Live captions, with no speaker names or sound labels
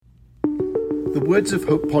The Words of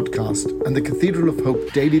Hope podcast and the Cathedral of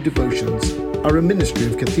Hope daily devotions are a ministry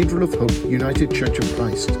of Cathedral of Hope United Church of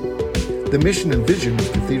Christ. The mission and vision of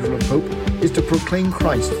Cathedral of Hope is to proclaim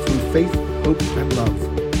Christ through faith, hope and love.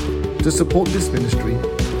 To support this ministry,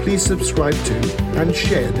 please subscribe to and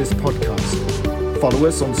share this podcast. Follow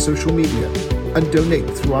us on social media and donate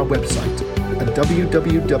through our website at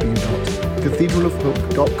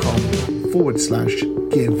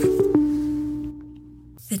www.cathedralofhope.com/give.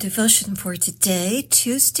 The devotion for today,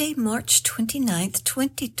 Tuesday, March 29th,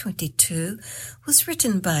 2022, was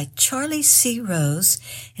written by Charlie C. Rose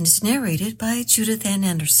and is narrated by Judith Ann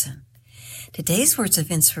Anderson. Today's words of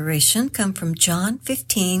inspiration come from John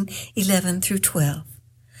 15:11-12.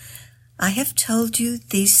 I have told you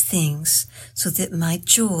these things so that my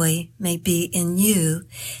joy may be in you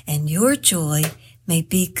and your joy may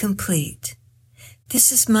be complete.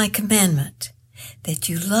 This is my commandment, that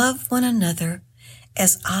you love one another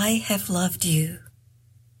as I have loved you.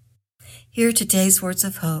 Here are today's words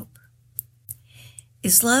of hope.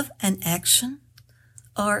 Is love an action,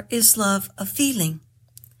 or is love a feeling?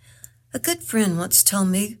 A good friend once told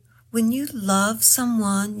me, when you love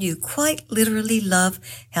someone, you quite literally love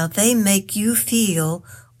how they make you feel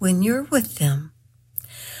when you're with them.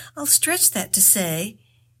 I'll stretch that to say,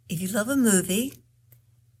 if you love a movie,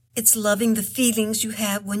 it's loving the feelings you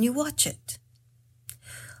have when you watch it.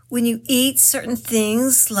 When you eat certain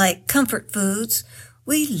things like comfort foods,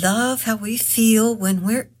 we love how we feel when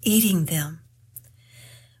we're eating them.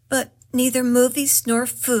 But neither movies nor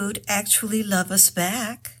food actually love us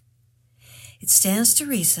back. It stands to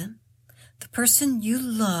reason the person you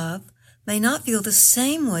love may not feel the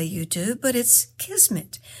same way you do, but it's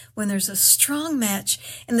kismet when there's a strong match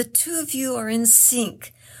and the two of you are in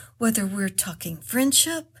sync, whether we're talking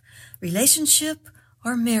friendship, relationship,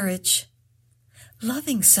 or marriage.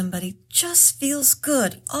 Loving somebody just feels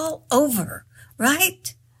good all over,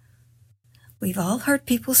 right? We've all heard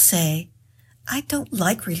people say, I don't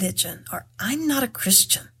like religion, or I'm not a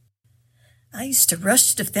Christian. I used to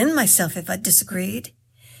rush to defend myself if I disagreed,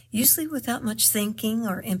 usually without much thinking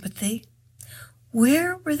or empathy.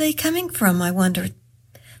 Where were they coming from, I wondered?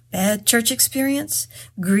 Bad church experience?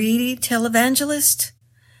 Greedy televangelist?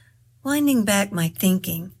 Winding back my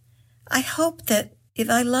thinking, I hope that if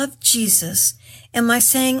I love Jesus, am I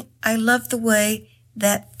saying I love the way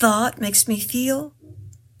that thought makes me feel?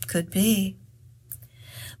 Could be.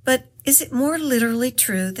 But is it more literally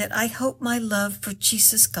true that I hope my love for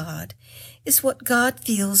Jesus God is what God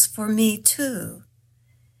feels for me too?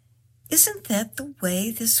 Isn't that the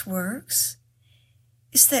way this works?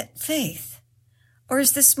 Is that faith? Or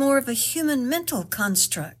is this more of a human mental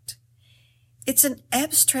construct? It's an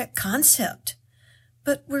abstract concept.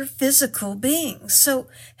 But we're physical beings, so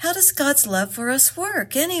how does God's love for us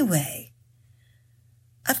work anyway?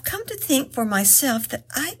 I've come to think for myself that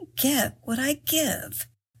I get what I give.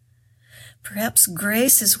 Perhaps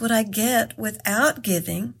grace is what I get without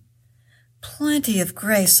giving. Plenty of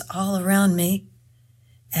grace all around me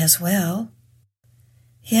as well.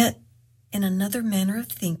 Yet, in another manner of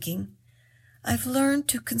thinking, I've learned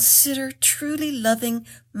to consider truly loving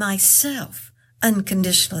myself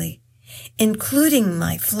unconditionally, including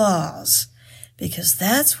my flaws, because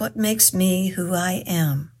that's what makes me who I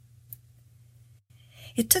am.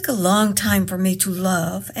 It took a long time for me to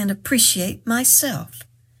love and appreciate myself.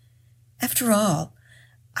 After all,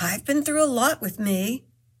 I've been through a lot with me.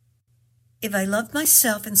 If I love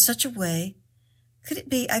myself in such a way, could it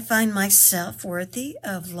be I find myself worthy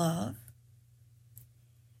of love?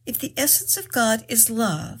 If the essence of God is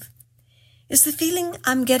love, is the feeling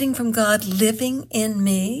I'm getting from God living in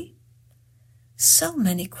me? So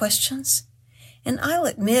many questions, and I'll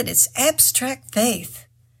admit it's abstract faith.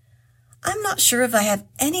 I'm not sure if I have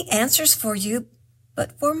any answers for you,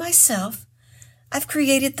 but for myself, I've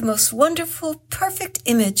created the most wonderful, perfect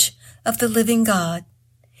image of the living God.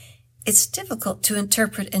 It's difficult to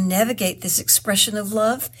interpret and navigate this expression of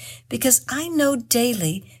love because I know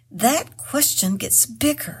daily that question gets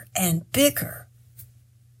bigger and bigger.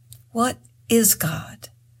 What is God?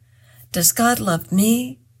 Does God love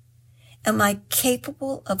me? Am I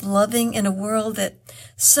capable of loving in a world that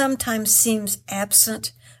sometimes seems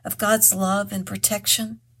absent of God's love and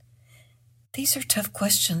protection? These are tough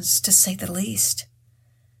questions, to say the least.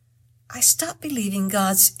 I stopped believing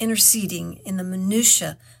God's interceding in the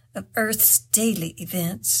minutiae of Earth's daily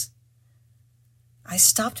events. I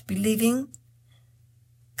stopped believing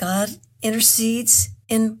God intercedes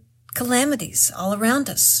in calamities all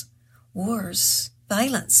around us, wars,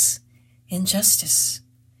 violence, injustice.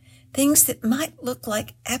 Things that might look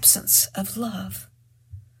like absence of love.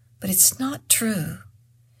 But it's not true.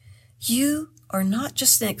 You are not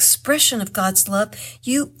just an expression of God's love.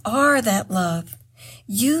 You are that love.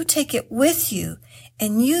 You take it with you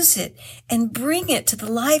and use it and bring it to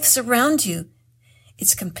the lives around you.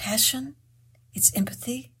 It's compassion, it's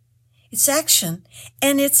empathy, it's action,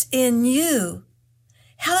 and it's in you.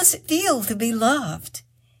 How does it feel to be loved?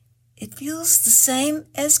 It feels the same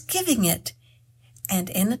as giving it. And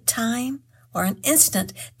in a time or an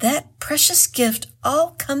instant, that precious gift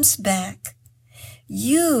all comes back.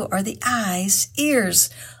 You are the eyes, ears,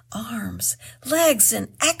 arms, legs, and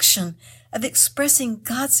action of expressing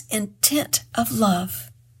God's intent of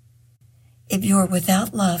love. If you're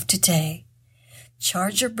without love today,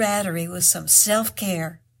 charge your battery with some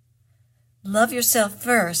self-care. Love yourself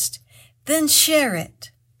first, then share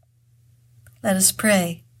it. Let us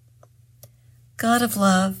pray. God of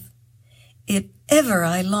love, if ever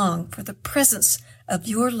I long for the presence of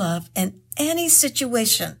your love in any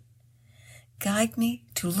situation, guide me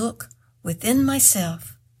to look within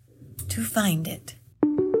myself to find it.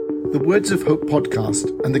 The Words of Hope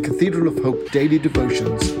podcast and the Cathedral of Hope daily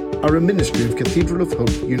devotions are a ministry of Cathedral of Hope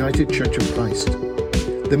United Church of Christ.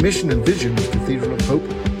 The mission and vision of Cathedral of Hope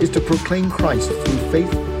is to proclaim Christ through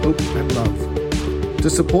faith, hope, and love. To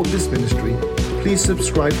support this ministry, please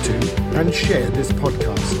subscribe to and share this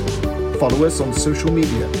podcast. Follow us on social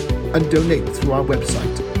media and donate through our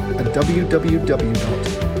website at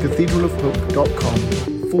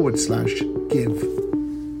www.cathedralofhope.com/give.